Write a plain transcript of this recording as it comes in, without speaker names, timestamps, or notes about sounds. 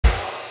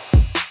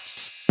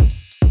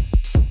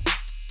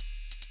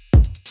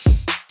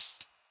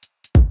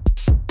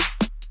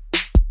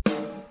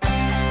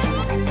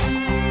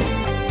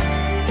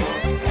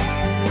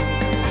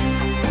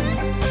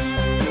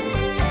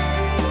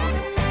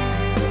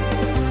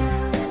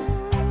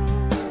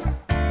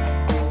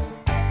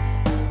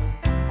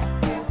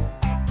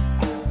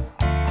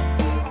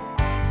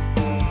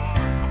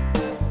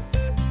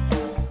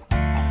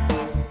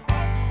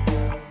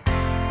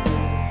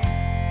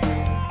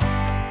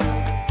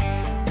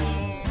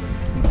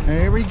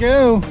There we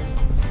go.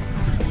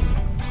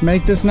 Let's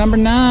make this number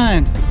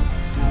 9.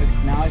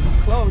 Now as it's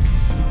close,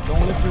 don't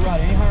lift your rod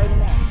any higher than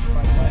that.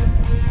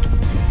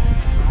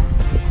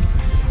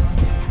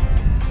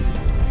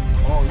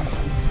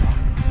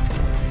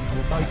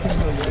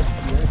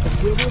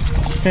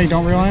 Okay,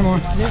 don't reel anymore.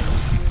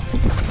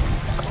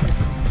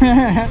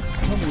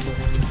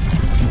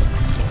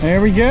 There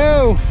we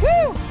go. Woo!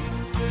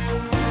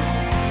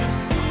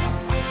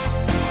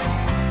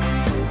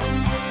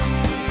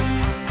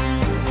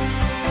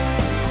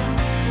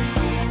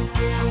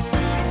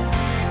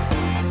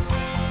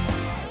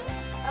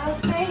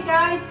 Okay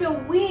guys, so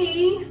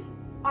we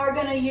are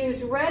gonna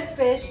use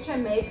redfish to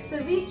make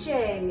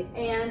ceviche.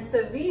 And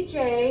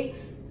ceviche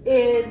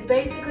is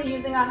basically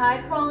using a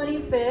high quality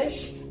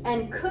fish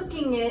and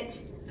cooking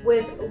it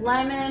with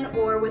lemon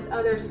or with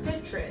other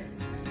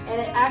citrus. And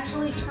it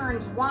actually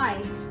turns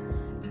white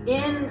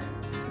in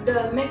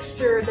the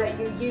mixture that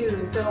you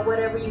use. So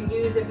whatever you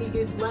use, if you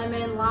use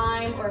lemon,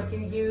 lime, or if you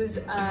use,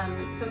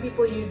 some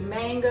people use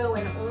mango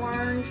and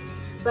orange,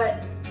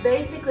 but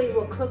basically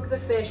we'll cook the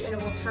fish and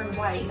it will turn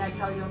white, and that's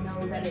how you'll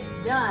know that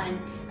it's done.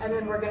 And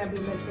then we're gonna be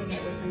mixing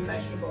it with some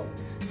vegetables.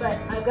 But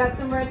I've got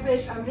some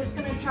redfish. I'm just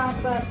gonna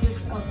chop up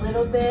just a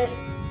little bit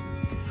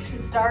to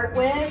start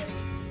with,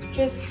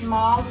 just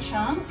small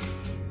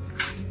chunks,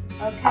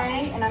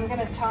 okay? And I'm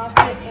gonna toss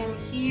it in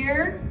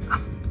here.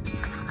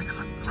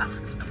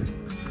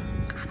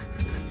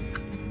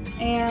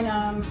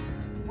 And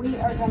we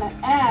are gonna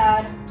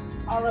add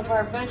all of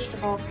our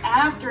vegetables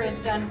after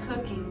it's done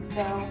cooking.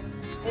 So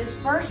this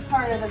first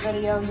part of the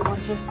video, you will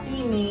just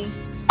see me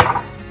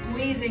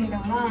squeezing the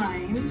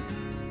lime.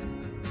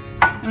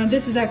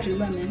 This is actually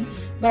lemon,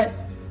 but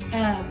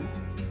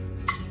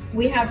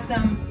we have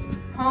some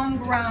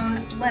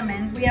homegrown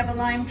lemons. We have a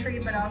lime tree,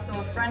 but also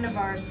a friend of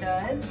ours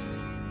does.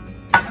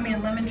 I mean, a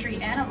lemon tree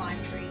and a lime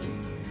tree.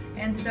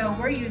 And so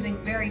we're using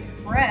very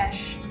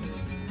fresh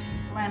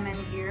lemon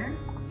here.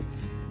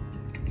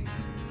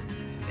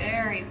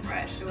 Very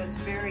fresh, so it's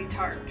very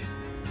tart.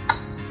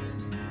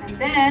 And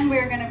then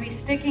we're gonna be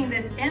sticking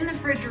this in the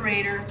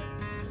refrigerator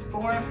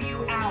for a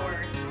few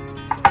hours.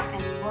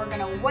 And we're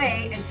gonna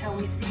wait until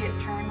we see it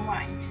turn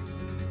white.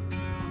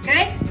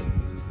 Okay?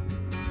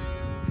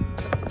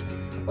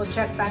 We'll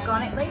check back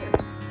on it later.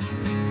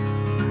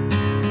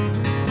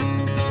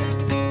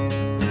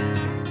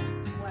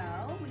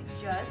 Well, we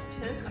just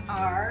took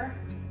our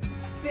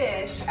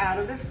fish out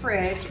of the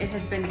fridge. It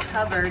has been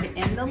covered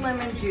in the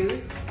lemon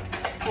juice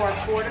for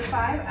 4 to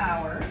 5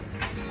 hours.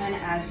 And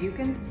as you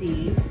can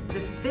see, the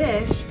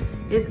fish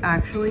is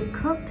actually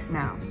cooked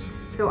now.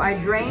 So I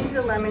drained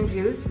the lemon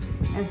juice,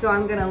 and so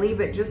I'm gonna leave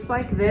it just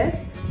like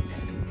this.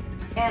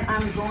 And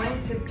I'm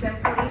going to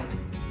simply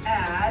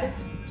add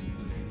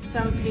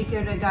some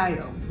pico de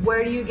gallo.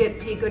 Where do you get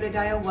pico de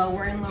gallo? Well,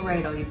 we're in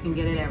Laredo, you can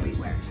get it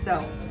everywhere.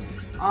 So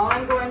all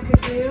I'm going to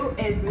do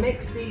is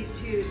mix these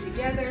two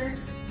together.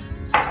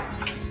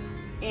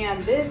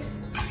 And this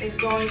is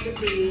going to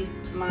be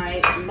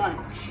my lunch.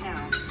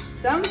 Now,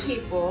 some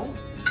people,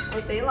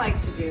 what they like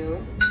to do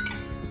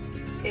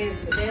is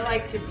they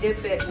like to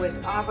dip it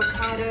with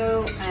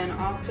avocado and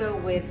also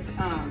with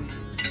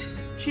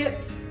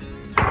chips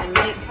and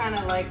make kind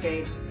of like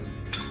a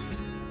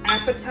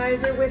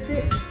appetizer with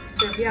it.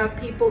 So if you have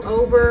people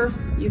over,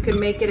 you can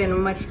make it in a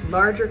much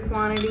larger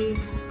quantity.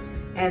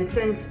 And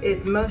since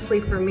it's mostly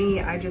for me,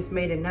 I just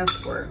made enough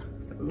for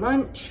some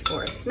lunch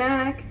or a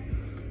snack.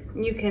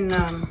 You can,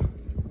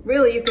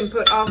 really you can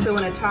put also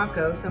in a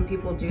taco, some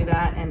people do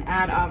that, and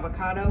add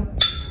avocado.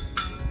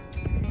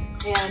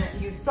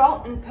 And use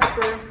salt and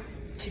pepper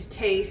to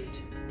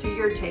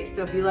your taste.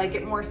 So if you like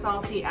it more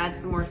salty, add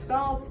some more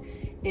salt.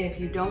 If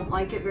you don't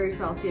like it very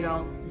salty at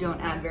all, don't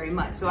add very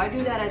much. So I do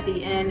that at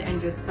the end and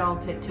just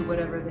salt it to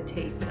whatever the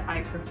taste that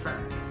I prefer.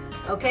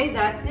 Okay,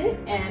 that's it.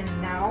 And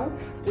now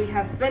we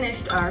have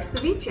finished our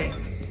ceviche.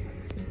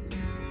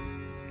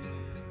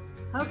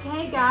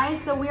 Okay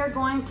guys, so we are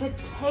going to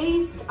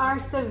taste our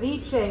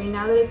ceviche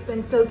now that it's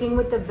been soaking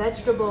with the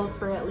vegetables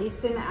for at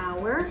least an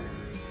hour.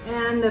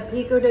 And the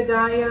pico de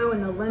gallo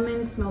and the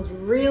lemon smells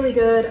really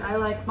good. I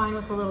like mine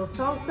with a little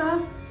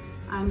salsa.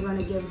 I'm going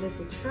to give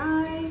this a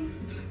try.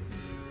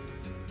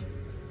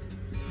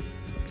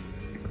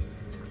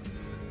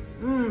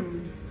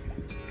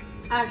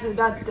 Actually,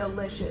 that's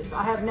delicious.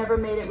 I have never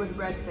made it with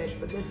redfish,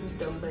 but this is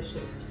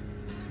delicious.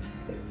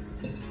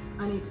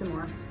 I need some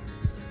more.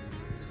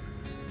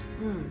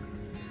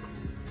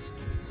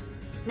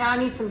 Now I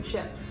need some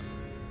chips.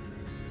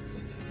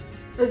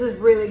 This is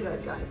really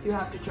good, guys. You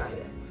have to try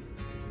this.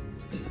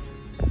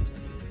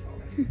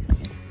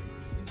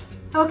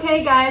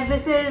 Okay guys,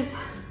 this is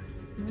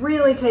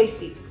really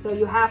tasty, so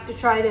you have to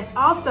try this.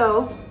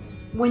 Also,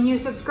 when you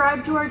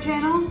subscribe to our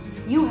channel,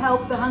 you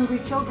help the Hungry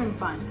Children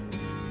Fund.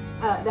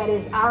 That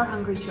is our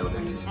hungry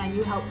children, and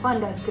you help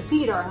fund us to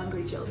feed our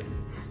hungry children.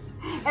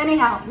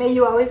 Anyhow, may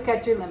you always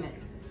catch your limit.